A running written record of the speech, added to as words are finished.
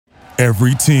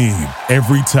Every team,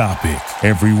 every topic,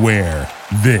 everywhere.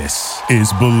 This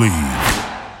is Believe.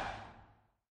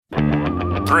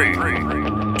 3, 2,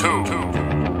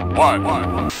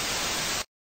 1.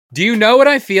 Do you know what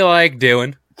I feel like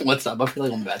doing? What's up? I feel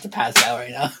like I'm about to pass out right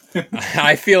now.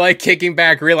 I feel like kicking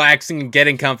back, relaxing, and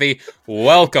getting comfy.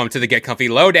 Welcome to the Get Comfy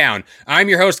Lowdown. I'm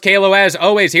your host, Kalo, as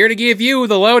always, here to give you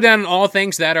the lowdown on all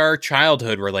things that are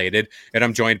childhood related, and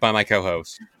I'm joined by my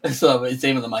co-host. So,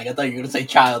 same with the mic. I thought you were going to say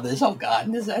childish. Oh,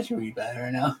 God. This is actually really bad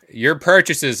right now. Your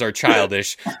purchases are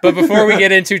childish. But before we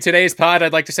get into today's pod,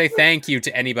 I'd like to say thank you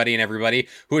to anybody and everybody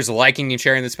who is liking and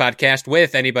sharing this podcast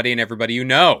with anybody and everybody you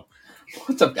know.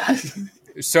 What's up, guys?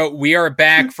 So we are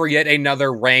back for yet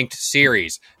another ranked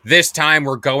series. This time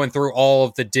we're going through all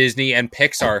of the Disney and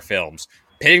Pixar films,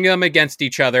 pitting them against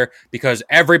each other because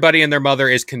everybody and their mother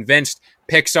is convinced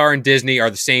Pixar and Disney are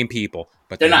the same people,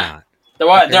 but they're not. They're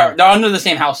under the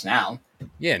same house now.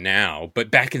 Yeah, now, but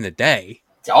back in the day.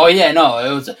 Oh yeah, no,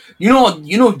 it was. You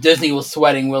know, Disney was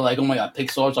sweating. We're like, oh my god,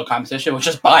 Pixar's our competition. We'll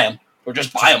just buy them.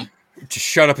 Just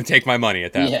shut up and take my money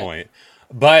at that point.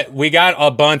 But we got a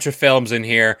bunch of films in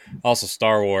here. Also,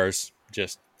 Star Wars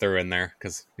just threw in there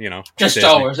because, you know. Just Disney.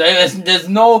 Star Wars. There's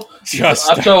no.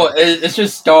 It's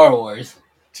just Star Wars.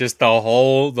 Just the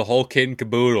whole kit and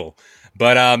caboodle.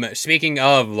 But speaking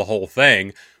of the whole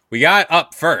thing, we got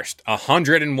up first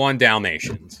 101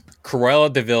 Dalmatians.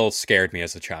 Cruella de Vil scared me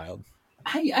as a child.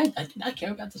 I did not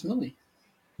care about this movie.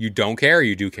 You don't care or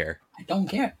you do care? I don't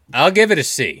care. I'll give it a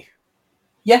C.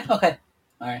 Yeah, okay.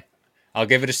 All right. I'll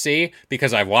give it a C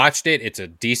because I watched it. It's a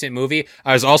decent movie.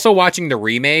 I was also watching the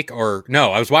remake, I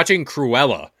was watching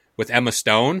Cruella with Emma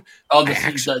Stone. Oh, the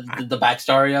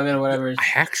backstory of it or whatever. I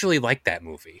actually like that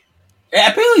movie. Yeah,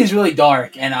 apparently it's really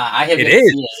dark, and I have yet to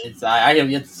see it. I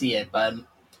have yet to see it, but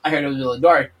I heard it was really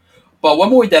dark. But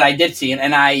one movie that I did see,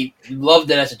 and I loved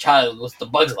it as a child, was The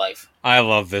Bug's Life. I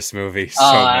love this movie so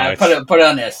much. Put it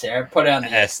on S tier. Put it on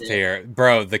the S tier.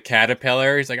 Bro, the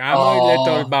caterpillar, he's like, I'm a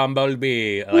little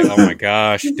bumblebee. Like, oh my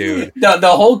gosh, dude. The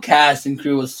whole cast and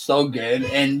crew was so good.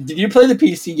 And did you play the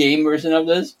PC game version of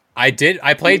this? I did.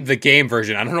 I played the game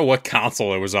version. I don't know what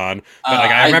console it was on, but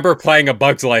I remember playing a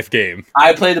Bug's Life game.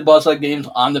 I played the Bug's Life games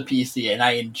on the PC, and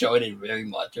I enjoyed it very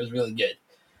much. It was really good.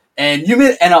 And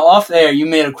off there, you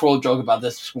made a cruel joke about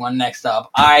this one next up.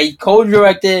 I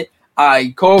co-directed,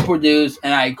 I co-produced,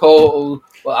 and I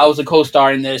was a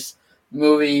co-star in this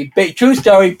movie. True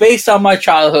story, based on my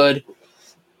childhood,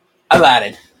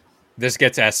 Aladdin. This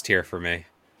gets S tier for me.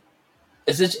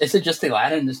 Is it just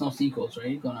Aladdin? There's no sequels,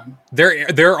 right? Going on.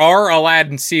 There are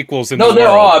Aladdin sequels in the world. No, there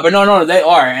are, but no, they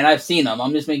are, and I've seen them.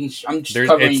 I'm just making. I'm just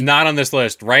covering. It's not on this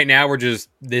list right now.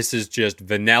 This is just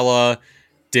vanilla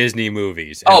Disney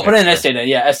movies. Oh, put it in S tier then.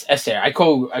 Yeah, S tier. I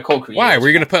co-created. Why? Were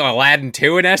you going to put Aladdin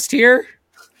 2 in S tier?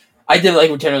 I did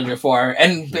like Return of the 4.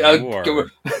 And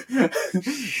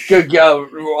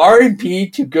R.I.P.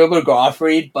 to Gilbert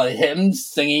Gottfried, but him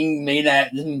singing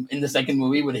in the second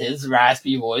movie with his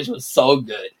raspy voice was so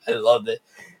good. I loved it.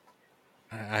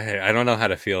 I don't know how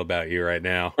to feel about you right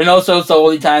now. And also, it's the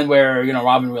only time where,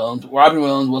 Robin Williams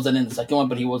wasn't in the second one,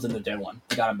 but he was in the third one.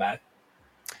 We got him back.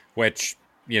 Which,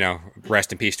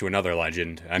 rest in peace to another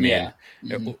legend. I mean, yeah.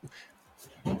 Mm-hmm.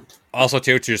 Also,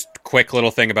 too, just quick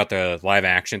little thing about the live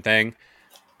action thing.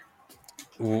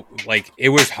 Like, it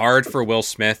was hard for Will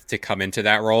Smith to come into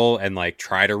that role and,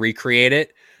 try to recreate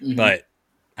it, but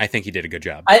I think he did a good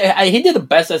job. He did the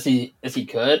best as he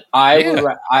could.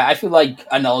 I feel like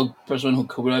another person who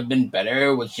could have been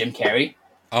better was Jim Carrey.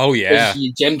 Oh, yeah.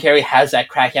 Jim Carrey has that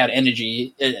crack-out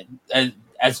energy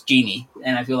as Genie,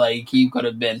 and I feel like he could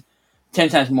have been 10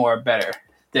 times more better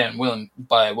than Will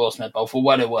Smith. But for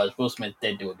what it was, Will Smith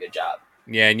did do a good job.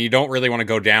 Yeah, and you don't really want to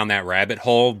go down that rabbit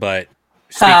hole, but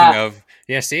speaking of...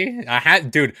 Yeah, see?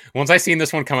 Once I seen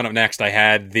this one coming up next, I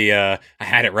had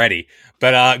it ready.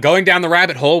 But going down the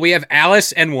rabbit hole, we have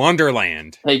Alice in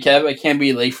Wonderland. Hey, Kev, I can't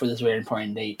be late for this very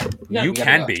important date. You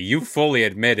can be. You fully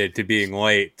admitted to being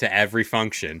late to every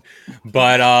function.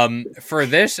 But for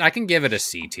this, I can give it a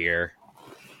C tier.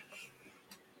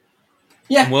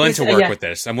 Yeah, I'm willing to work with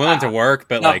this. I'm willing to work,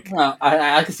 but I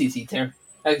can see C tier.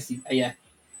 I can see, yeah.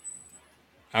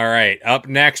 All right, up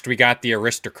next, we got the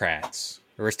Aristocats,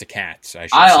 I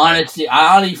should say.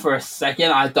 Honestly, for a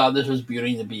second, I thought this was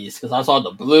Beauty and the Beast, because I saw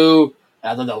the blue,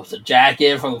 and I thought that was the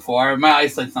jacket from before. My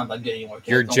eyesight's not that good anymore.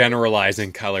 You're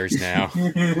generalizing colors now.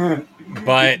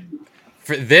 But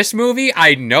for this movie,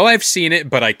 I know I've seen it,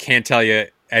 but I can't tell you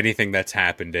anything that's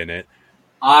happened in it.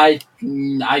 I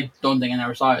don't think I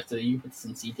never saw it, so you put this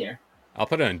in C tier. I'll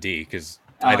put it on D, because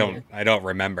I don't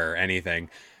remember anything.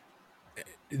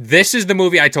 This is the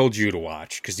movie I told you to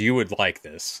watch because you would like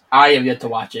this. I have yet to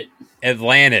watch it.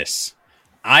 Atlantis.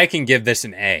 I can give this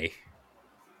an A.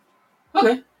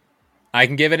 Okay. I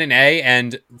can give it an A,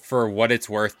 and for what it's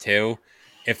worth, too,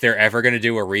 if they're ever going to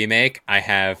do a remake, I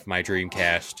have my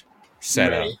Dreamcast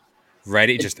set up.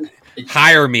 Ready? Just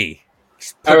hire me.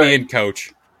 Just put me in,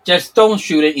 coach. Just don't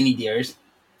shoot at any deers.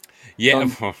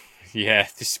 Yeah. Yeah.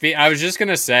 I was just going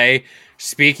to say,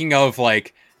 speaking of,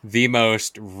 like, the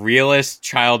most realist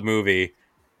child movie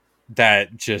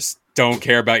that just don't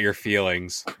care about your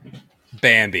feelings,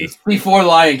 Bambi. Before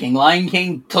Lion King. Lion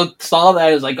King saw that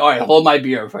and was like, all right, hold my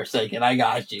beer for a second. I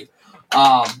got you.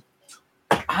 I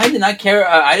did not care.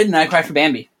 I did not cry for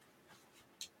Bambi.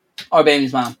 Or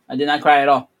Bambi's mom. I did not cry at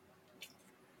all.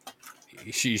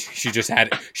 She just had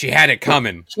it. She had it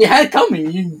coming. She had it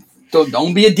coming. You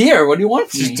don't be a deer. What do you want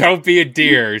from me? Just don't be a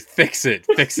deer. Fix it.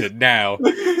 Fix it now.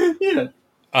 Yeah.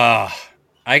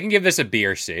 I can give this a B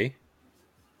or C.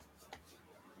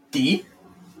 D?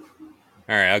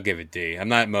 All right, I'll give it D. I'm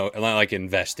not like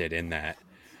invested in that.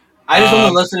 I just want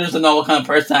the listeners to know what kind of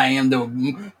person I am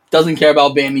that doesn't care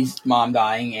about Bambi's mom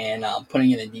dying and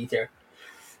putting it in D tier.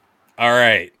 All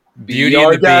right. Beauty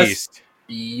and the Beast.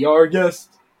 Be our guest.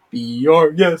 Be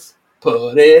our guest.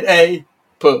 Put it A.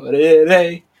 Put it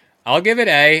A. I'll give it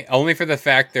A, only for the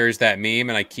fact there's that meme,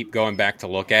 and I keep going back to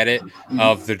look at it,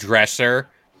 of the dresser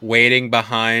waiting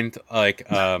behind like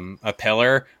a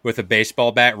pillar with a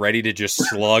baseball bat ready to just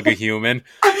slug a human.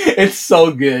 It's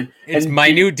so good. It's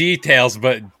minute details,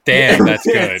 but damn, that's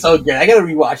good. It's so good. I gotta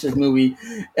rewatch this movie.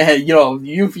 And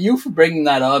you for bringing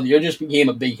that up, you just became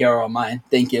a big hero of mine.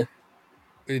 Thank you.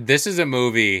 This is a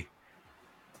movie.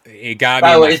 It got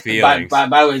me in my feelings. By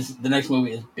the way, the next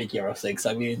movie is Big Hero 6.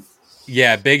 I mean,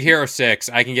 yeah, Big Hero 6.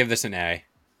 I can give this an A.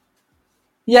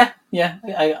 Yeah,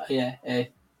 A.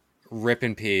 Rip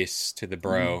in peace to the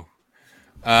bro.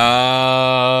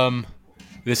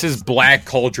 This is Black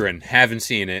Cauldron. Haven't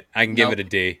seen it. I can give it a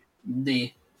D.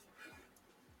 D.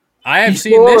 I have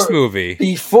seen this movie.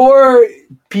 Before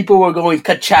people were going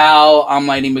ka-chow on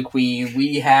Lightning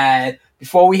McQueen,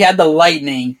 before we had the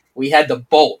lightning, we had the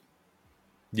bolt.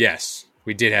 Yes,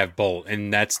 we did have Bolt,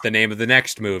 and that's the name of the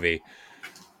next movie.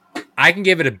 I can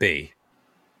give it a B.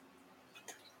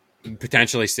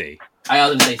 Potentially C. I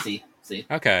also say C.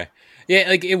 Okay. Yeah,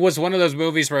 like it was one of those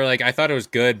movies where like I thought it was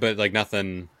good, but like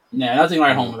nothing. Yeah, nothing to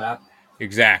write home about.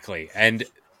 Exactly. And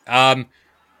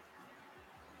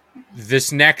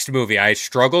this next movie, I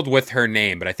struggled with her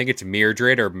name, but I think it's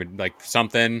Mildred or like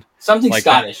something. Something like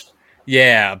Scottish. That.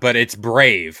 Yeah, but it's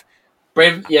Brave.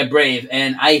 Brave.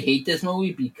 And I hate this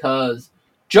movie because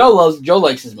Joe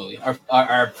likes this movie.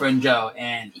 Our friend Joe,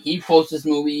 and he quotes this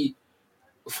movie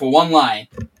for one line,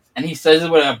 and he says it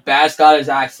with a bad Scottish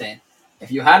accent. If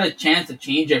you had a chance to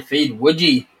change your fate, would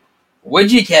you?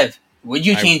 Would you, Kev? Would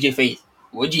you change your fate?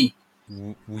 Would you?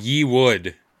 Ye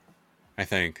would. I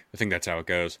think that's how it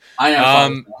goes. I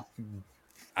know.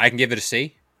 I can give it a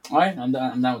C. All right, I'm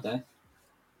done with that.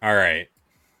 All right,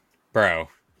 bro,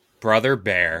 Brother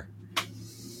Bear.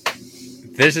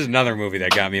 This is another movie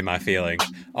that got me in my feelings.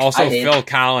 Also, Phil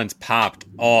Collins popped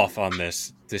off on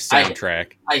this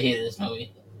soundtrack. I hated this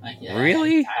movie.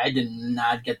 Really? I did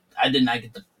not get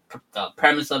the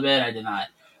premise of it. I did not.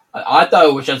 I thought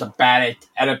it was just a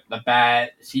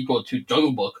bad sequel to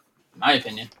Jungle Book, in my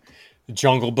opinion.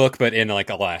 Jungle Book, but in like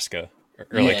Alaska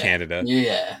or like Canada.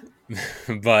 Yeah.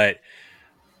 But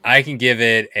I can give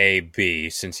it a B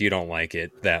since you don't like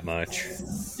it that much.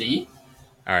 C?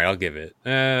 All right, I'll give it.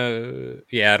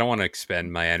 Yeah, I don't want to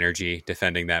expend my energy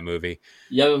defending that movie.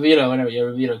 You have a veto, whatever. You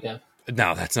have a veto, Kev.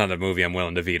 No, that's not a movie I'm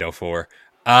willing to veto for.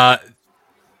 A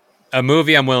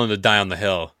movie I'm willing to die on the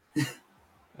hill.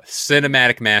 A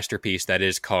cinematic masterpiece that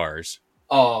is Cars.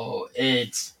 Oh,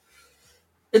 it's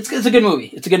a good movie.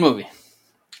 It's a good movie.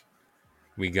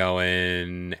 We go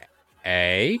in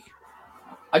A?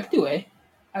 I could do A.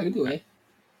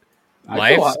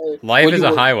 Life is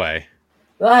a highway.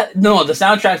 No, the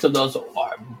soundtracks of those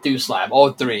do slap.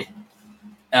 All three.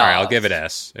 All right, I'll give it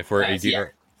S. If we're S.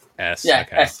 Yeah,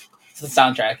 okay. S. It's the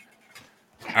soundtrack.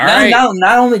 All right.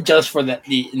 Not only just for the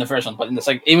in the first one, but in the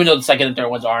second, even though the second and third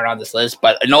ones aren't on this list,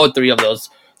 but I know 3 of those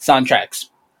soundtracks.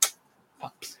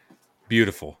 Pops.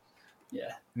 Beautiful.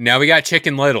 Yeah. Now we got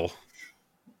Chicken Little.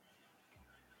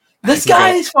 This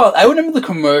guy's fault. I remember the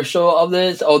commercial of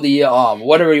this, or the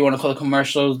whatever you want to call the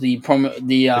commercials, the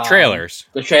trailers,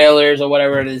 or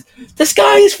whatever it is. This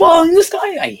guy is falling. This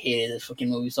guy, I hated this fucking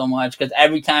movie so much because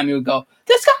every time you would go,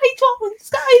 this guy is falling. This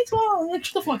guy is falling. Like,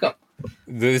 shut the fuck up.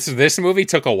 This movie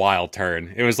took a wild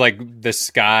turn. It was like the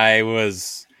sky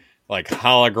was like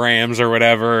holograms or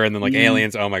whatever, and then like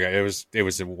aliens. Oh my god, it was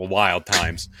wild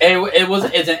times.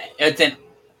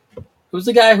 Who's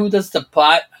the guy who does the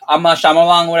plot?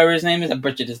 Shyamalan, whatever his name is. I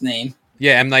butchered his name.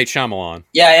 Yeah, M. Night Shyamalan.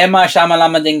 Yeah, M.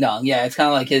 Shyamalan Ding Dong. Yeah, it's kind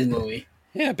of like his movie.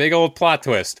 Yeah, big old plot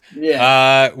twist.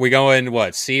 Yeah. We going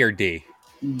what? C or D?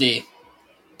 D.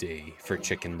 D for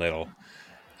Chicken Little.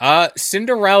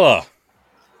 Cinderella.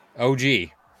 OG.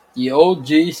 The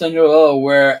OG Cinderella,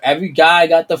 where every guy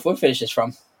got the foot fetishes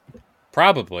from.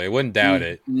 Probably, I wouldn't doubt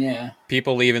it. Yeah.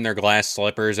 People leaving their glass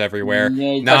slippers everywhere.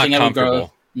 Yeah, not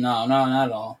comfortable. No, not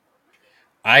at all.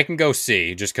 I can go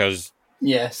C just because.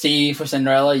 Yeah, C for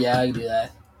Cinderella. Yeah, I can do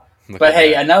that. But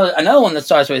hey, another one that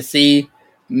starts with C,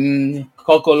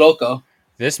 Coco Loco.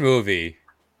 This movie,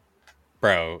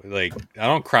 bro, like, I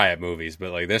don't cry at movies,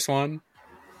 but like this one's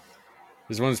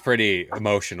pretty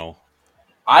emotional.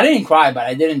 I didn't cry, but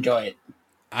I did enjoy it.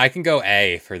 I can go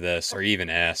A for this, or even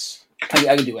S.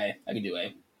 I could do A.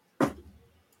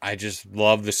 I just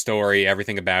love the story,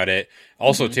 everything about it.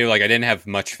 Also, too, like I didn't have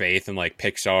much faith in like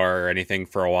Pixar or anything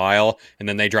for a while, and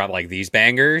then they dropped like these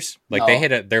bangers. Like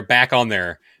they're back on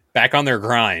their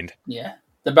grind. Yeah,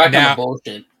 they're back on the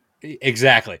bullshit.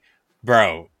 Exactly,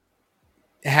 bro.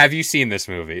 Have you seen this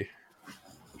movie?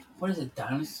 What is it,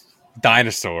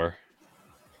 Dinosaur?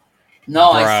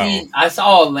 No, bro. I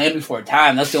saw Land Before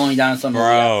Time. That's the only dinosaur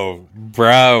movie.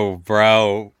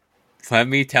 Bro. Let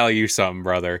me tell you something,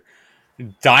 brother.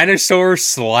 Dinosaur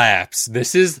slaps.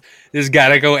 This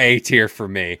gotta go A tier for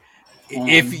me.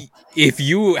 If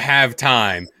you have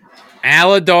time,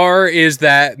 Aladar is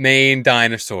that main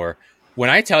dinosaur. When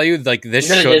I tell you, like, this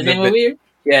is it shouldn't a Disney have been... movie?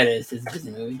 Yeah, it is. It's a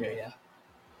Disney movie. Yeah.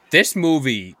 This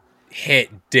movie hit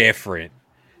different.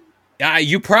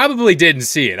 You probably didn't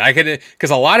see it. I could,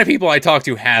 because a lot of people I talk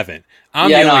to haven't.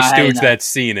 I'm the only stooge that's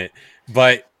seen it,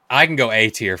 but I can go A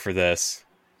tier for this.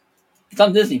 It's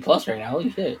on Disney Plus right now.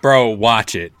 Holy shit, bro!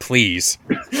 Watch it, please.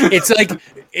 It's like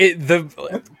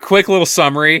the quick little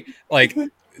summary. Like,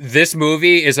 this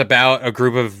movie is about a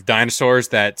group of dinosaurs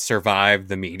that survived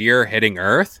the meteor hitting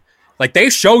Earth. Like, they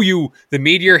show you the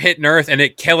meteor hitting Earth and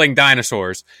it killing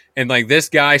dinosaurs. And, like, this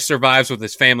guy survives with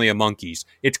his family of monkeys.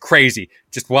 It's crazy.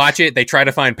 Just watch it. They try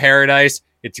to find paradise.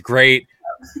 It's great.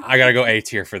 I gotta go A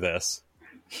tier for this.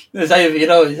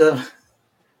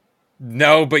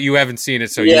 No, but you haven't seen it,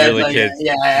 so you really can't.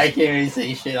 Yeah, I can't really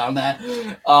say shit on that.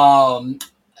 I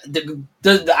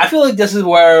feel like this is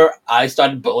where I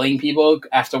started bullying people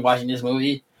after watching this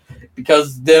movie.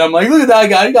 Because then I'm like, look at that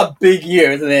guy, he got big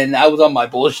ears. And then I was on my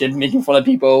bullshit making fun of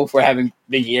people for having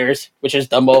big ears, which is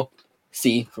Dumbo.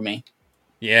 C for me.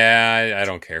 Yeah, I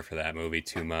don't care for that movie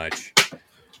too much.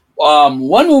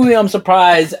 One movie I'm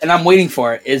surprised, and I'm waiting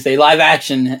for it, is a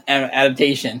live-action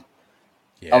adaptation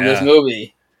of this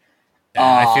movie.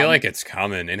 I feel like it's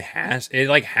coming. It has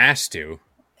to.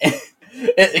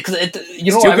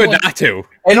 It's too good not to.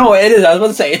 I know it is. I was about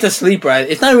to say it's a sleeper.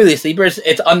 It's not really a sleeper.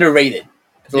 It's underrated.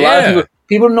 A lot of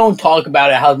people don't talk about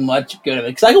it how much good of it.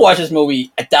 Because I could watch this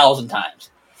movie 1,000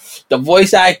 times. The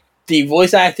voice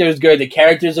actor is good. The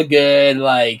characters are good.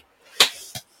 Like,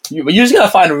 you just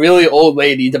gotta find a really old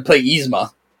lady to play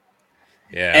Yzma.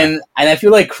 Yeah. And I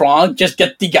feel like Krong, just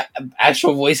get the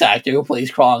actual voice actor who plays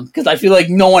Krong, because I feel like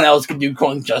no one else can do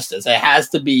Krong justice. It has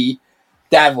to be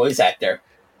that voice actor.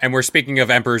 And we're speaking of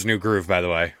Emperor's New Groove, by the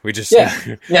way. We just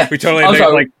we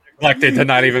totally neglected to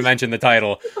not even mention the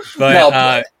title. But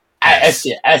no, S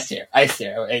tier.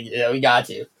 We got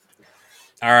to.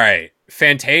 All right,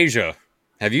 Fantasia.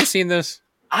 Have you seen this?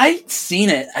 I've seen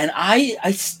it, and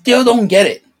I still don't get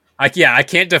it. I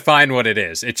can't define what it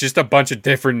is. It's just a bunch of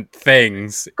different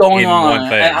things going on. One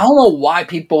thing. And I don't know why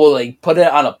people like put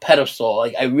it on a pedestal.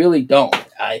 Like, I really don't.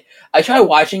 I tried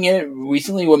watching it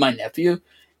recently with my nephew,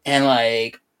 and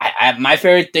like my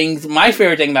favorite thing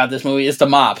about this movie is the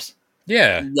mobs.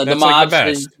 Yeah, the mobs. Like the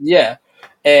best.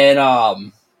 And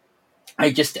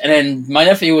and then my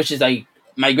nephew, which is like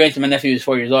my nephew was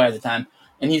 4 years old at the time,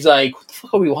 and he's like, "What the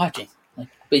fuck are we watching?" Like,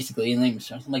 basically in layman's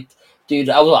terms, I'm like, dude,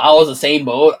 I was the same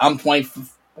boat. I'm 20.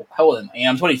 How old am I?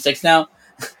 I'm 26 now.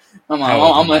 I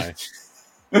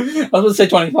was going to say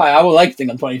 25. I would like to think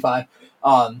I'm 25.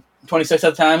 26 at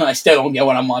the time, and I still don't get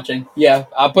what I'm watching. Yeah,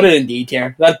 I'll put it in D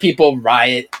tier. Let people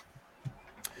riot.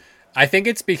 I think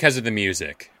it's because of the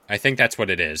music. I think that's what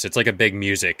it is. It's like a big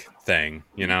music thing,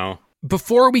 you know?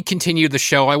 Before we continue the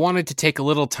show, I wanted to take a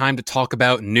little time to talk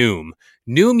about Noom.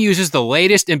 Noom uses the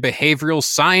latest in behavioral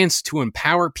science to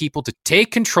empower people to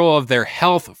take control of their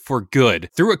health for good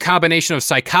through a combination of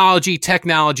psychology,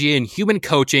 technology, and human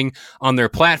coaching on their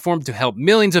platform to help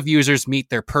millions of users meet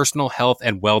their personal health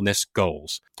and wellness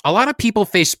goals. A lot of people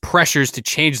face pressures to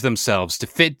change themselves to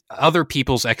fit other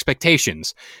people's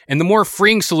expectations, and the more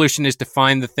freeing solution is to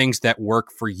find the things that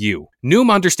work for you.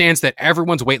 Noom understands that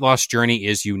everyone's weight loss journey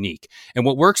is unique, and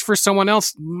what works for someone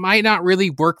else might not really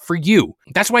work for you.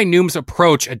 That's why Noom's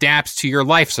approach adapts to your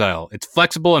lifestyle. It's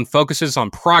flexible and focuses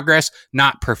on progress,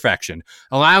 not perfection,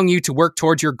 allowing you to work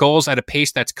towards your goals at a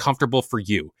pace that's comfortable for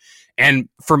you. And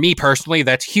for me personally,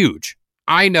 that's huge.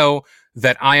 I know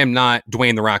that I am not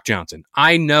Dwayne The Rock Johnson.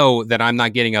 I know that I'm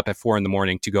not getting up at 4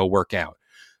 a.m. to go work out.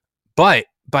 But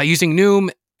by using Noom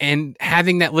and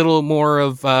having that little more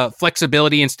of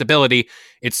flexibility and stability,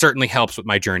 it certainly helps with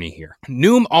my journey here.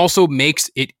 Noom also makes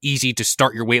it easy to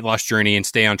start your weight loss journey and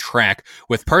stay on track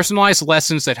with personalized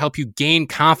lessons that help you gain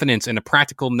confidence and a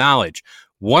practical knowledge,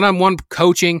 one-on-one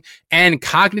coaching, and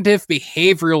cognitive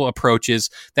behavioral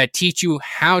approaches that teach you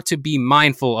how to be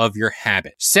mindful of your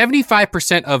habits.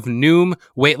 75% of Noom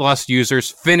weight loss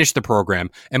users finished the program,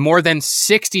 and more than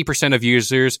 60% of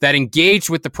users that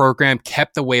engaged with the program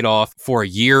kept the weight off for a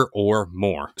year or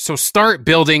more. So start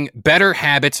building better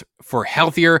habits for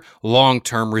healthier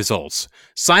long-term results.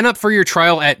 Sign up for your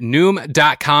trial at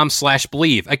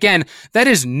Noom.com/believe. Again, that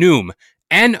is Noom,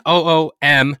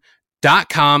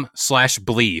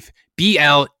 Noom.com/believe.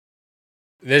 BL.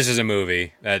 This is a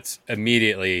movie that's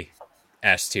immediately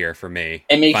S tier for me.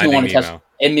 It makes Finding me want to Nemo. touch.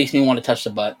 It makes me want to touch the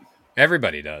butt.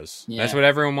 Everybody does. Yeah. That's what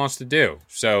everyone wants to do.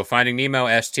 So Finding Nemo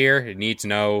S tier. It needs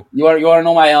no You want to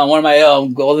know my one of my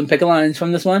golden pickle lines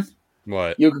from this one?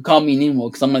 what? You could call me Nemo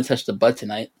because I'm gonna touch the butt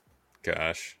tonight.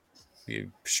 Gosh,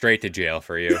 you straight to jail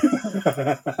for you.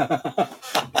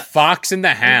 Fox and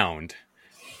the Hound.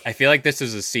 I feel like this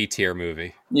is a C tier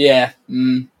movie. Yeah.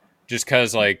 Just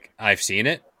because, like, I've seen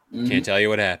it. Can't tell you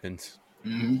what happens.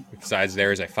 Besides,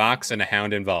 there is a fox and a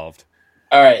hound involved.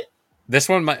 All right. This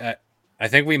one, I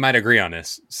think we might agree on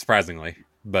this, surprisingly.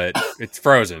 But it's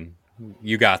Frozen.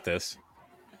 You got this.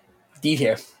 D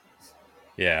tier.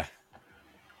 Yeah.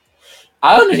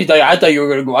 I honestly thought I thought you were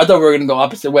gonna go. I thought we were gonna go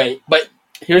opposite way. But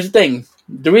here's the thing: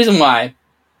 the reason why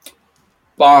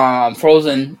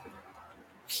Frozen,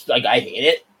 like I hate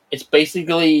it. It's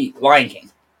basically Lion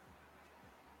King.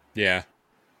 Yeah.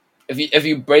 If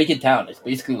you break it down, it's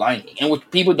basically Lion King, and which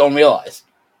people don't realize.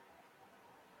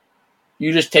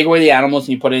 You just take away the animals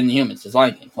and you put it in the humans. It's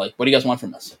Lion King. Like, what do you guys want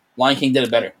from us? Lion King did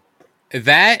it better.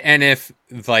 That, and if,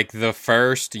 like, the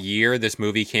first year this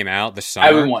movie came out, the summer.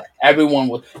 Everyone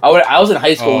was. I was in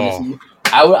high school when this.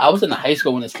 I was in high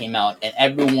school when this came out, and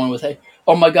everyone was like,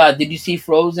 "Oh my god, did you see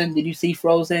Frozen? Did you see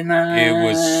Frozen?" It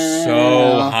was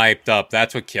so hyped up.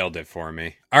 That's what killed it for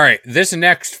me. All right, this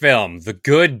next film, The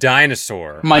Good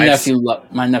Dinosaur. My nephew loved.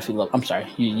 I'm sorry,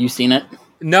 you seen it?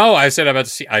 No, I said about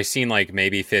to see. I seen like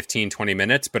maybe 15, 20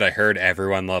 minutes, but I heard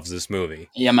everyone loves this movie.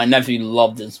 Yeah, my nephew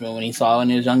loved this movie when he saw it when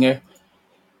he was younger.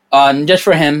 Just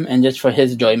for him and just for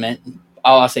his enjoyment,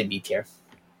 I'll say B tier.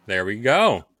 There we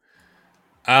go.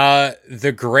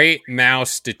 The Great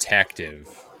Mouse Detective.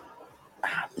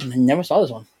 I never saw this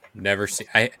one. Never see.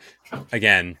 I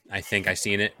think I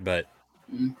seen it, but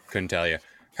couldn't tell you.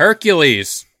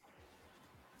 Hercules.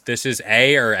 This is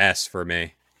A or S for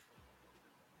me.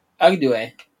 I could do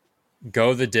A.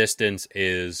 Go the Distance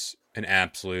is an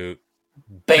absolute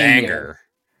Banger. banger.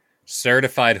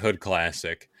 Certified hood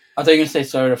classic. I thought you were going to say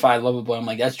Certified Lover Boy. I'm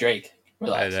like, that's Drake.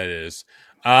 Relax. That is.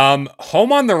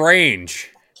 Home on the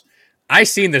Range. I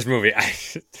seen this movie.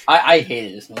 I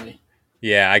hated this movie.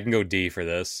 Yeah, I can go D for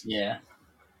this. Yeah.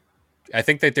 I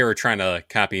think that they were trying to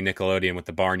copy Nickelodeon with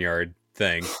the Barnyard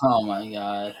thing. Oh my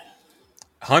god.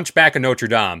 Hunchback of Notre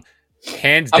Dame.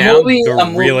 Hands down,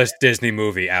 the realest Disney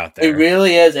movie out there. It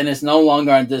really is, and it's no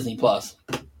longer on Disney Plus.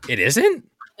 It isn't?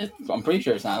 I'm pretty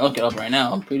sure it's not. Look it up right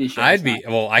now. I'm pretty sure I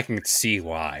can see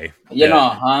why.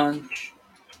 Hunch.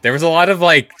 There was a lot of,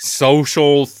 like,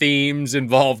 social themes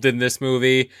involved in this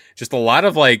movie. Just a lot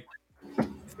of, like,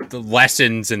 the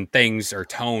lessons and things or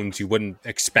tones you wouldn't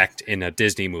expect in a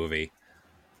Disney movie.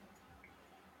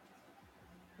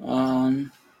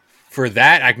 For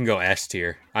that, I can go S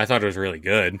tier. I thought it was really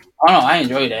good. Oh no, I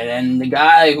enjoyed it, and the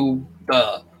guy who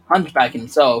the Hunchback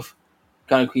himself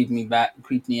kind of creeped me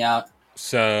out.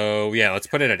 So yeah, let's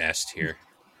put it at S tier.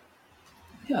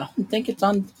 Yeah, I don't think it's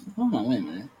on. Hold on, wait a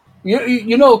minute.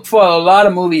 You know, for a lot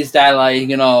of movies that like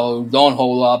don't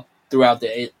hold up throughout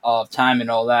the time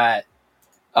and all that,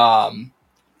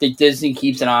 the Disney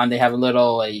keeps it on. They have a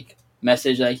little like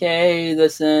message like, "Hey,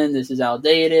 listen, this is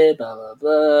outdated." Blah blah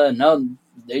blah. No,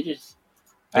 they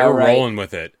were rolling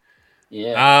with it.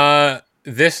 Yeah.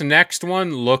 This next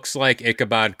one looks like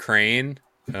Ichabod Crane.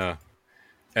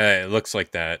 It looks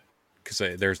like that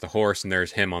because there's the horse and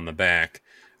there's him on the back.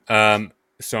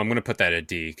 So I'm gonna put that at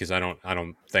D because I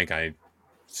don't think I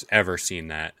ever seen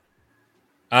that.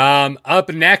 Up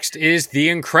next is The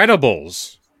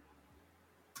Incredibles.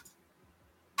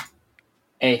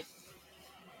 A.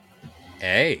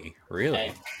 A, really?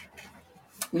 A.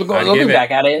 Looking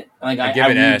back at it, like I'd give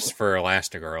it S for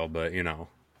Elastigirl, but you know.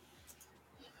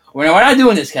 We're not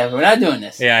doing this, Kevin. We're not doing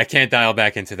this. Yeah, I can't dial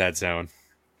back into that zone.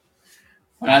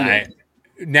 We're not doing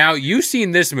it. Now, you've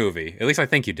seen this movie. At least I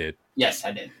think you did. Yes,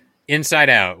 I did. Inside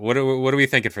Out. What are we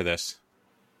thinking for this?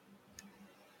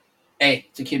 A.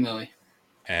 It's a cute movie.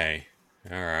 A.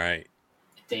 All right.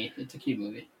 It's a cute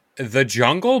movie. The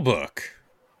Jungle Book.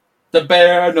 The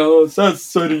bare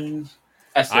necessities.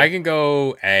 I can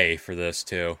go A for this,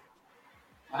 too.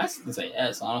 I was going to say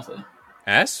S, honestly.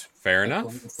 S? Fair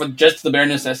enough. For just the bare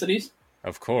necessities?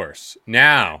 Of course.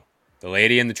 Now, The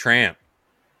Lady and the Tramp.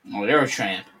 Oh, you're a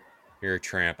tramp. You're a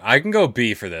tramp. I can go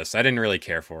B for this. I didn't really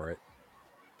care for it.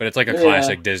 But it's like a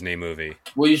classic Disney movie.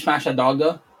 Will you smash that dog,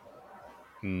 though?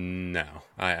 No.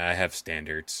 I have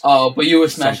standards. Oh, but you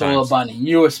would smash Sometimes. the little bunny.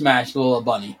 You would smash the little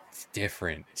bunny. It's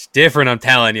different. It's different, I'm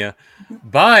telling you.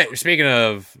 But speaking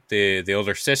of the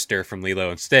older sister from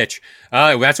Lilo and Stitch,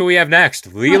 that's what we have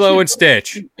next. Lilo and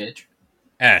Stitch. Bitch.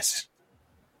 S.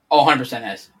 Oh, 100%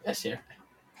 S. S here.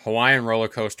 Hawaiian roller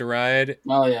coaster ride.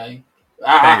 Oh, yeah.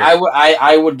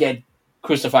 I would get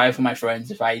crucified for my friends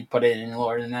if I put it in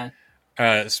lower than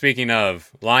that. Speaking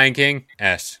of Lion King,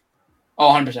 S.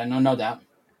 Oh, 100%. No doubt.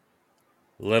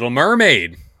 Little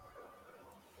Mermaid.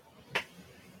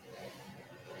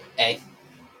 A.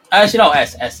 Actually, no,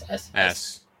 S.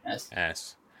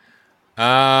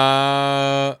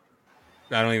 I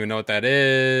don't even know what that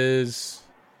is.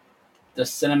 The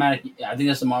cinematic. I think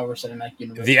that's the Marvel Cinematic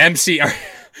Universe. The MCU.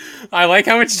 I like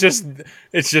how it's just the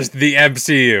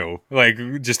MCU.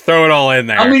 Like, just throw it all in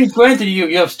there. I mean, granted,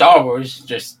 you have Star Wars.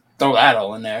 Just throw that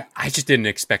all in there. I just didn't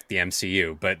expect the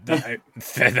MCU, but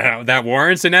that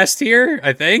warrants an S tier,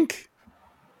 I think.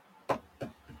 Are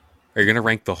you gonna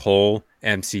rank the whole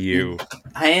MCU?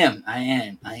 I am.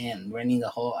 Ranking the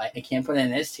whole. I can't put it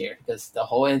in S tier because the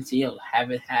whole MCU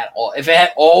haven't had all. If it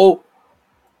had all,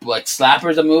 like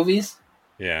slappers of movies.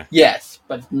 Yeah. Yes,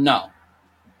 but no.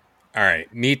 All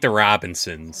right. Meet the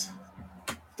Robinsons.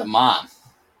 The mom.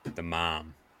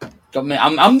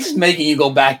 I'm just making you go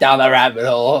back down that rabbit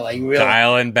hole, like really.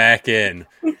 Dialing back in.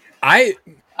 I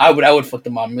would fuck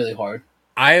the mom really hard.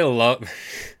 I love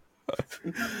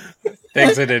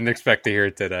things I didn't expect to hear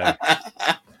today.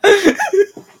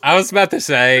 I was about to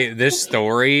say this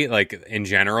story, like in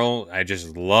general, I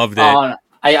just loved it.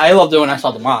 I loved it when I saw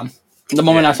the mom. The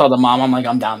moment I saw the mom, I'm like,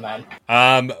 I'm down bad.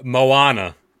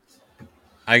 Moana.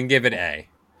 I can give it A.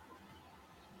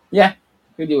 Yeah,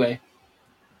 we do A.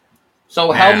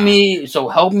 So help me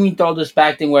throw this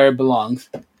back thing where it belongs.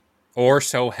 Or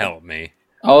so help me.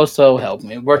 Also help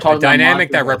me. We're talking a dynamic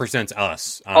about that represents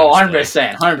us. Honestly.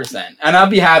 100%. And I'll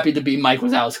be happy to be Mike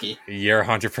Wazowski. You're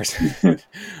 100%.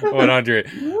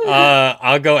 100.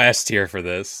 I'll go S tier for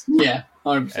this. Yeah,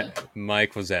 100%.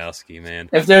 Mike Wazowski, man.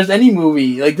 If there's any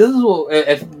movie, like this is what,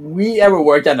 if we ever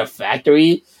worked at a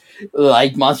factory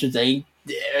like Monsters Inc.,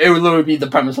 it would literally be the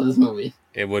premise of this movie.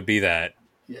 It would be that.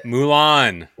 Yeah.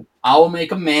 Mulan. I will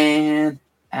make a man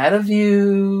out of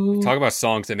you. Talk about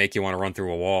songs that make you want to run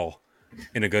through a wall.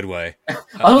 In a good way. I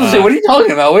was going to say, what are you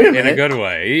talking about? Wait a minute. In a good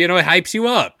way. You know, it hypes you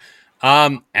up.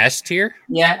 S tier?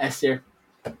 Yeah, S tier.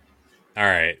 All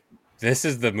right. This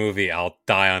is the movie I'll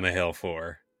die on a hill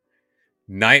for.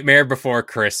 Nightmare Before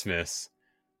Christmas.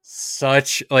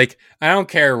 Such, like, I don't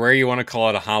care where you want to call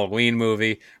it a Halloween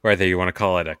movie, whether you want to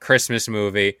call it a Christmas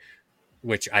movie,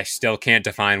 which I still can't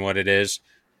define what it is.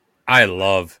 I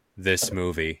love this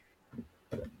movie.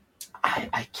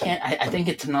 I can't. I think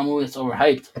it's a movie that's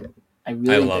overhyped. I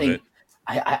love it.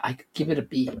 I could give it a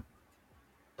B.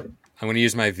 I'm going to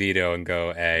use my veto and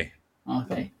go A.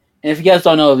 Okay. And if you guys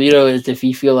don't know, a veto is if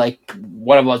you feel like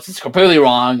one of us is completely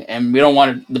wrong and we don't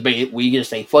want to debate, we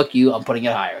just say, fuck you, I'm putting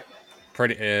it higher.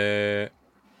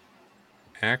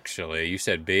 Actually, you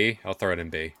said B. I'll throw it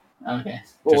in B. Okay.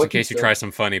 Well, just in case you try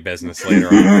some funny business later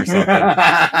on or something.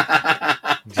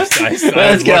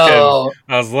 Let's go.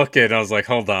 I was looking. I was like,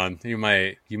 hold on. You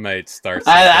might start.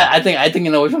 I think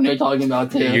you know which one you're talking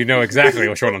about too. You know exactly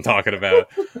which one I'm talking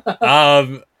about.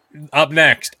 Up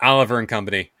next, Oliver and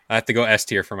Company. I have to go S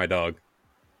tier for my dog.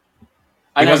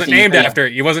 He wasn't named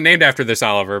after this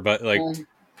Oliver, but like,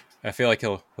 I feel like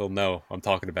he'll know I'm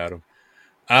talking about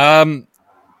him.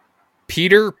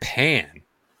 Peter Pan.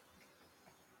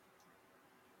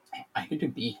 I could do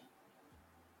B.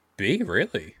 B,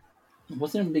 really? I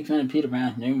wasn't a big fan of Peter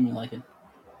Pan. I didn't really like it.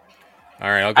 All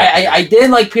right, I'll go. I did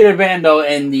like Peter Pan though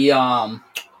in the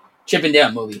Chip and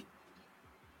Dale movie.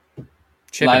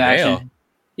 Chip Live and Dale? action.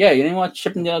 Yeah, you didn't watch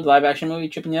Chip and Dale, the live action movie,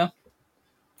 Chip and Dale?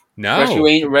 No.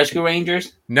 Rescue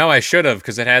Rangers? No, I should have,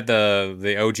 because it had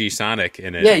the OG Sonic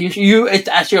in it. Yeah, it's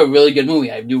actually a really good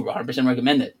movie. I do 100%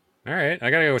 recommend it. All right, I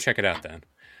gotta go check it out then.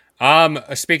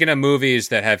 Speaking of movies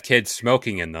that have kids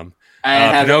smoking in them,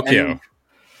 Pinocchio,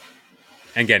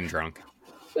 and getting drunk.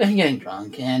 And getting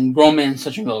drunk, and grown men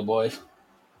such little boys.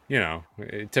 You know,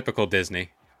 typical Disney.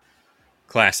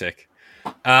 Classic.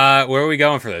 Where are we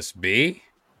going for this? B?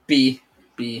 B.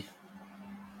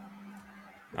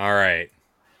 All right.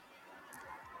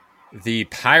 The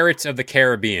Pirates of the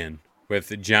Caribbean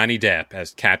with Johnny Depp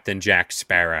as Captain Jack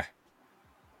Sparrow.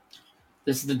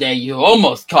 This is the day you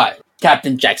almost caught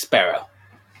Captain Jack Sparrow.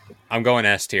 I'm going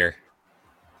S tier.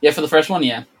 Yeah, for the first one,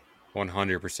 yeah.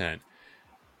 100%.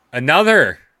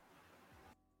 Another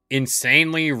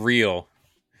insanely real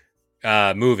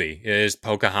movie is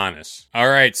Pocahontas. All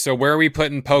right, so where are we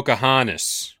putting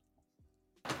Pocahontas?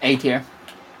 A tier.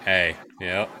 A,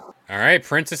 yep. All right,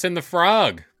 Princess and the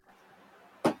Frog.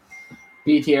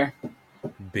 B tier.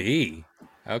 B.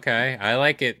 Okay, I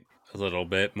like it a little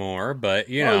bit more, but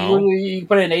you know. You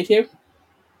put it in A tier?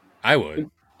 I would.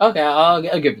 Okay, I'll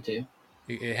give it to you.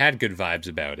 It had good vibes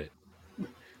about it.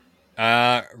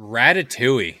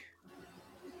 Ratatouille.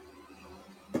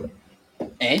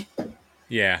 A?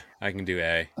 Yeah, I can do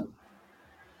A.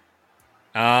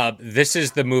 This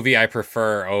is the movie I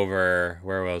prefer over...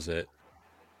 Where was it?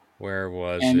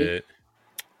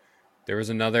 There was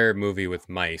another movie with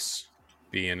mice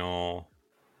being all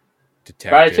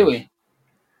detective. Ratatouille.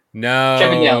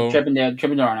 No. Chip and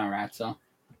Dale are not rats, so.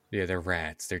 Yeah, they're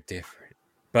rats. They're different.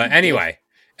 But anyway,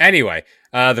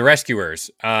 The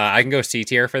Rescuers. I can go C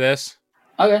tier for this.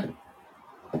 Okay.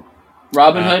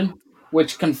 Robin Hood,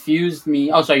 which confused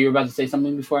me. Oh, sorry, you were about to say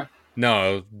something before?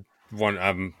 No,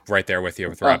 I'm right there with you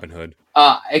with Robin Hood.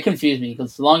 It confused me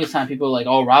because the longest time people were like,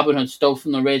 oh, Robin Hood stole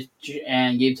from the rich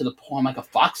and gave to the poor. I'm like, a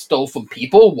fox stole from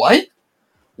people? What?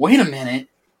 Wait a minute.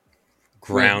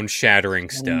 Ground-shattering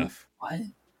stuff. What?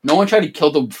 No one tried to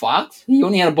kill the fox? He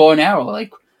only had a bow and arrow.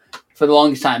 Like, for the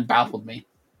longest time, baffled me.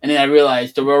 And then I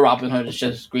realized the real Robin Hood is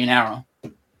just Green Arrow.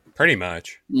 Pretty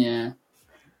much. Yeah.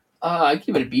 I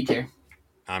give it a B tier.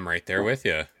 I'm right there with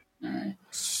you. All right.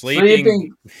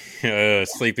 Sleeping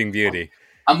Beauty.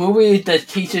 A movie that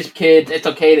teaches kids it's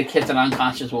okay to kiss an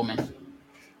unconscious woman.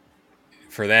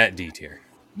 For that, D tier.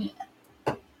 Yeah.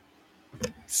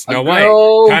 Snow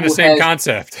White. Kind of same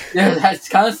concept. Yeah, it's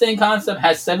kind of same concept.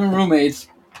 Has 7 roommates.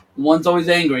 One's always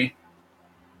angry.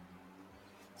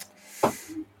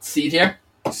 C tier?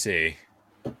 C.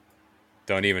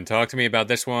 Don't even talk to me about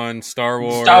this one. Star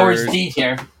Wars D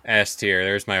tier. S tier.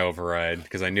 There's my override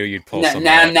because I knew you'd pull something.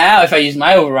 Now, if I use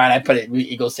my override, I put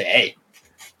it goes to A.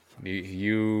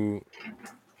 I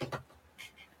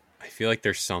feel like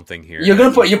there's something here.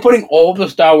 You're putting all the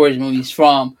Star Wars movies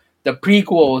from the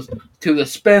prequels to the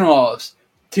spin-offs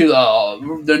to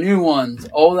the new ones,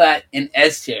 all that in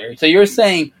S tier. So you're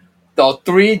saying the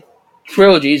 3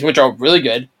 trilogies, which are really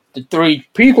good, the 3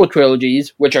 prequel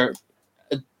trilogies, which are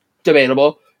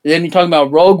debatable. Then you're talking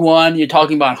about Rogue One, you're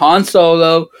talking about Han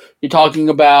Solo, you're talking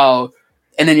about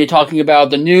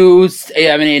the new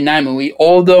 7, 8, 9 movie.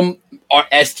 All of them are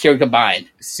S tier combined.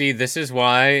 See, this is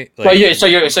why. So let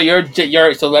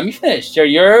me finish. So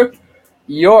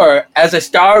you're as a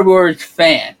Star Wars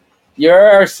fan,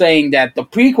 you're saying that the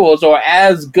prequels are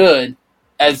as good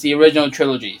as the original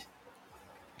trilogies.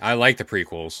 I like the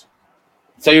prequels.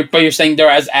 So you're saying they're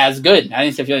as good. I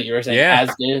didn't feel like you were saying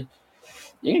as good.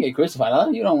 You're gonna get crucified. Oh,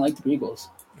 you don't like the prequels.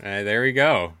 There we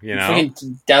go. You know,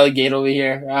 freaking delegate over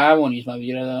here. I won't use my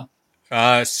veto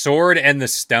though. Sword and the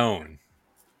Stone.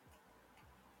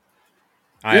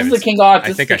 This is the King Arthur.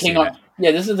 I think I've seen it.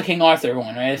 Yeah, this is the King Arthur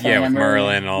one, right? Yeah, with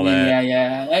Merlin and all that.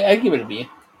 Yeah. I give it a B.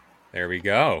 There we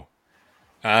go.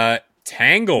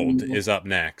 Tangled is up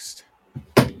next.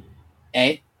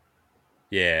 A.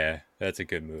 Yeah, that's a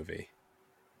good movie.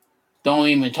 Don't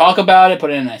even talk about it.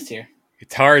 Put it in S tier.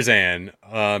 Tarzan,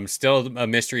 still a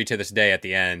mystery to this day at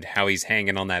the end, how he's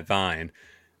hanging on that vine.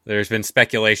 There's been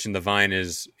speculation the vine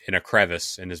is in a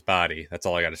crevice in his body. That's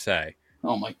all I got to say.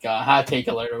 Oh my god, hot take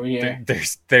alert over here.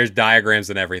 There's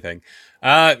diagrams and everything.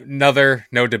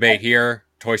 No debate here.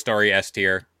 Toy Story S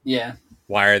tier. Yeah.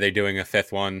 Why are they doing a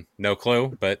 5th one? No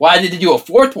clue. But why did they do a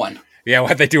 4th one? Yeah,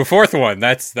 why'd they do a 4th one?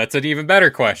 That's an even better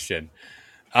question.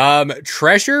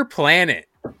 Treasure Planet.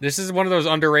 This is one of those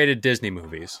underrated Disney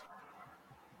movies.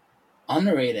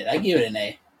 Underrated. I give it an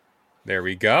A. There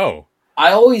we go.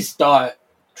 I always thought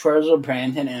Treasure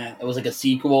Planet and it was like a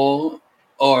sequel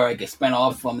or like a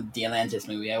spinoff from the Atlantis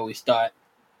movie. I always thought.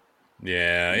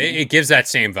 Yeah, it gives that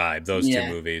same vibe, those two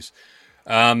movies.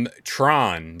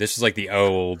 Tron. This is like the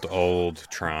old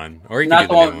Tron. Or you can do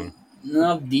the new one.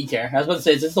 No, D-tier. I was about to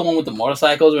say, is this the one with the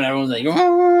motorcycles when everyone's like...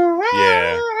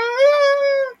 Yeah.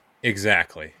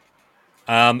 Exactly.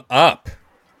 Up.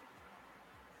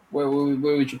 Where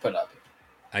would you put Up?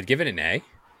 I'd give it an A.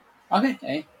 Okay,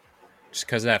 A. Just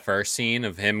because of that first scene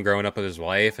of him growing up with his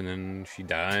wife and then she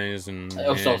dies. And it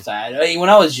was so sad. When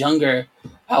I was younger,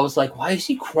 I was like, why is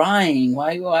she crying?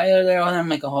 Why are there all that? I'm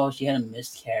like, oh, she had a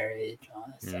miscarriage. Oh,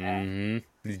 that's sad.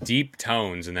 Mm-hmm. Deep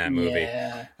tones in that movie.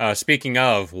 Yeah. Speaking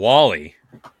of, WALL-E.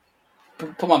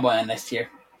 Put my boy on next tier.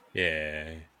 Yeah.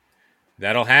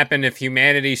 That'll happen if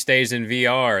humanity stays in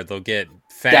VR. They'll get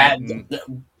fat.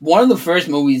 One of the first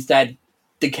movies that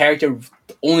the character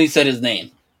only said his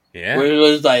name. Yeah. Where it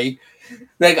was like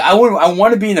I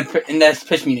want to be in that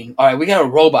pitch meeting. All right, we got a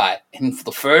robot, and for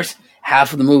the first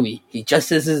half of the movie, he just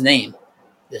says his name.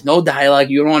 There's no dialogue.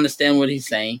 You don't understand what he's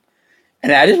saying,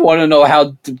 and I just want to know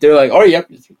how they're like. Oh, yeah,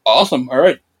 awesome. All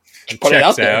right, put it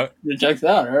out there. It checks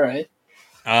out. All right.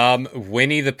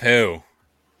 Winnie the Pooh.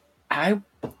 I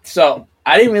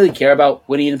didn't really care about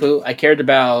Winnie the Pooh. I cared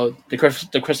about the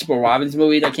Christopher Robin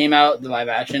movie that came out, the live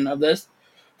action of this,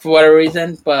 for whatever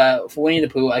reason. But for Winnie the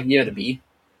Pooh, I can give it a B.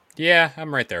 Yeah,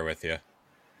 I'm right there with you.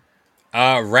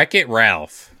 Wreck-It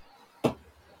Ralph.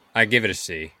 I give it a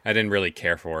C. I didn't really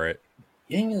care for it.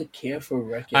 You didn't really care for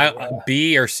Wreck-It Ralph?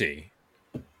 B or C?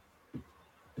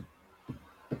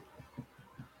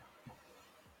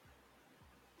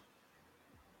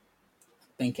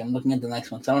 I'm looking at the next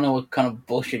one, so I don't know what kind of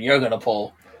bullshit you're going to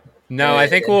pull. No, I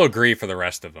think we'll agree for the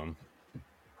rest of them.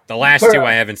 The last two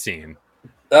I haven't seen.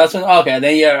 That's one, okay,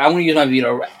 then yeah, I'm going to use my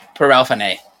veto for Ralph and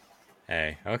A.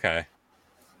 Hey, okay.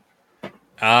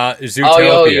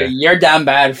 Zootopia. You're down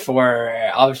bad for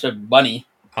Officer Bunny.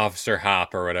 Officer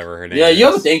Hop or whatever her name is. Yeah, you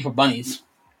have a thing for bunnies.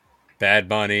 Bad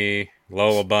Bunny,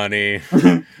 Lola Bunny,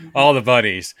 all the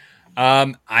bunnies.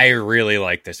 I really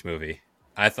like this movie.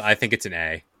 I think it's an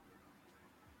A.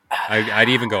 I'd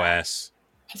even go S.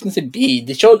 I was gonna say B.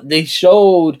 They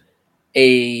showed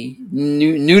a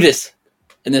nudist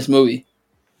in this movie.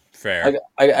 Fair.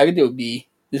 I could do a B.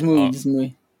 This movie. Just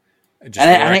for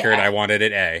the record, I wanted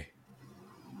it A.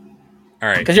 All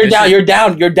right, because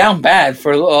you're down bad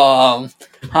for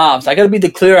Hobbs. I gotta be the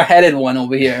clear-headed one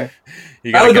over here.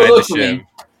 You gotta guide the ship.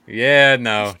 Yeah,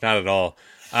 no, not at all.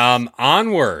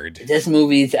 Onward. This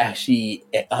movie is actually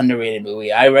an underrated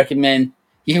movie. I recommend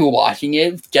you watching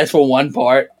it just for one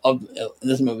part of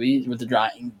this movie with the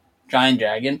giant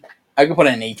dragon. I could put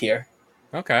it in A tier.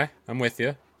 Okay, I'm with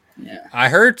you. Yeah, I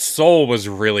heard Soul was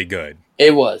really good.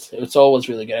 It was. Soul was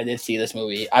really good. I did see this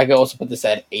movie. I could also put this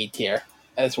at A tier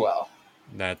as well.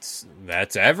 That's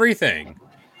everything.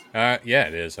 Yeah,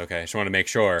 it is. Okay, I just want to make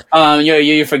sure.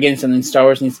 You're forgetting something. Star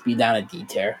Wars needs to be down a D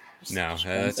tier. No,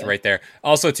 that's right there.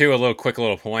 Also, too, a quick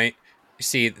little point. You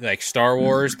see, like Star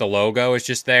Wars, the logo is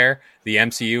just there. The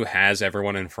MCU has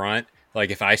everyone in front.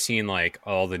 Like, if I seen like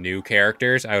all the new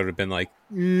characters, I would have been like,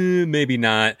 maybe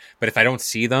not. But if I don't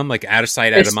see them, like out of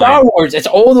sight, out of mind. Star Wars. It's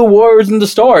all the wars in the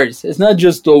stars. It's not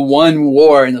just the one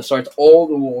war in the stars. It's all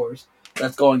the wars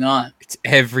that's going on. It's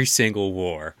every single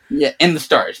war. Yeah, in the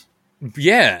stars.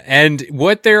 Yeah, and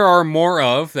what there are more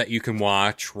of that you can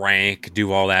watch, rank,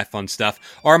 do all that fun stuff,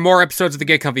 are more episodes of the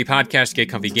Get Comfy Podcast, Get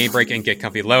Comfy Game Break, and Get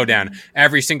Comfy Lowdown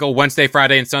every single Wednesday,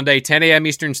 Friday, and Sunday, 10 a.m.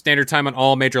 Eastern Standard Time on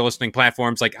all major listening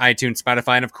platforms like iTunes,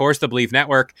 Spotify, and of course the Believe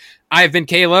Network. I've been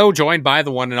Kalo, joined by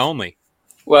the one and only.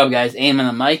 What up, guys? Aim on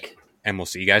the mic. And we'll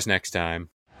see you guys next time.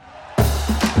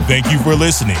 Thank you for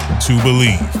listening to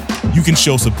Believe. You can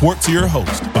show support to your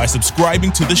host by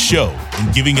subscribing to the show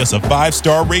and giving us a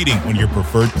 5-star rating on your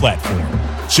preferred platform.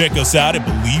 Check us out at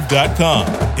Believe.com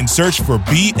and search for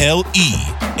BLEAV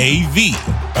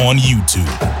on YouTube.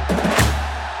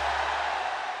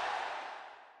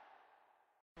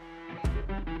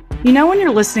 You know when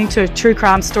you're listening to a true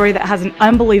crime story that has an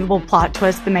unbelievable plot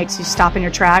twist that makes you stop in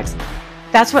your tracks?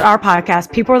 That's what our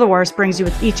podcast, People Are the Worst, brings you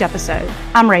with each episode.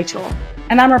 I'm Rachel.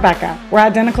 And I'm Rebecca. We're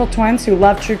identical twins who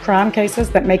love true crime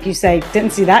cases that make you say,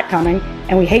 didn't see that coming,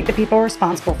 and we hate the people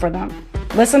responsible for them.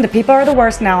 Listen to People Are the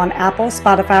Worst now on Apple,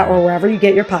 Spotify, or wherever you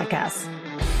get your podcasts.